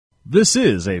This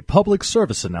is a public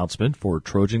service announcement for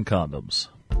Trojan Condoms.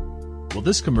 Will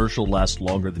this commercial last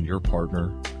longer than your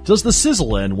partner? Does the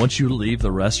sizzle end once you leave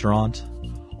the restaurant?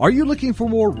 Are you looking for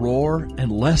more roar and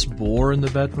less bore in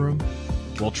the bedroom?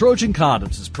 Well, Trojan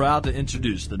Condoms is proud to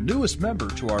introduce the newest member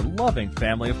to our loving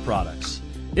family of products.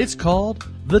 It's called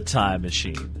the Time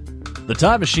Machine. The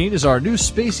Time Machine is our new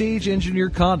space-age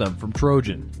engineered condom from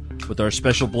Trojan. With our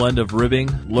special blend of ribbing,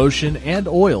 lotion, and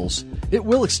oils, it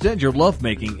will extend your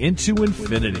lovemaking into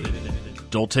infinity.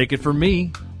 Don't take it from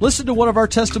me. Listen to one of our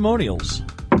testimonials.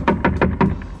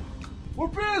 We're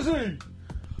busy!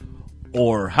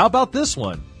 Or how about this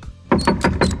one?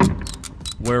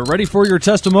 We're ready for your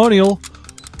testimonial.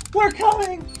 We're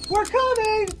coming! We're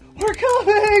coming! We're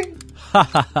coming! Ha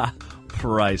ha ha.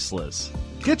 Priceless.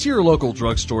 Get to your local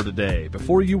drugstore today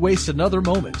before you waste another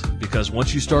moment, because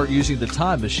once you start using the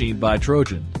Time Machine by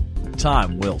Trojan,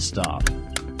 time will stop.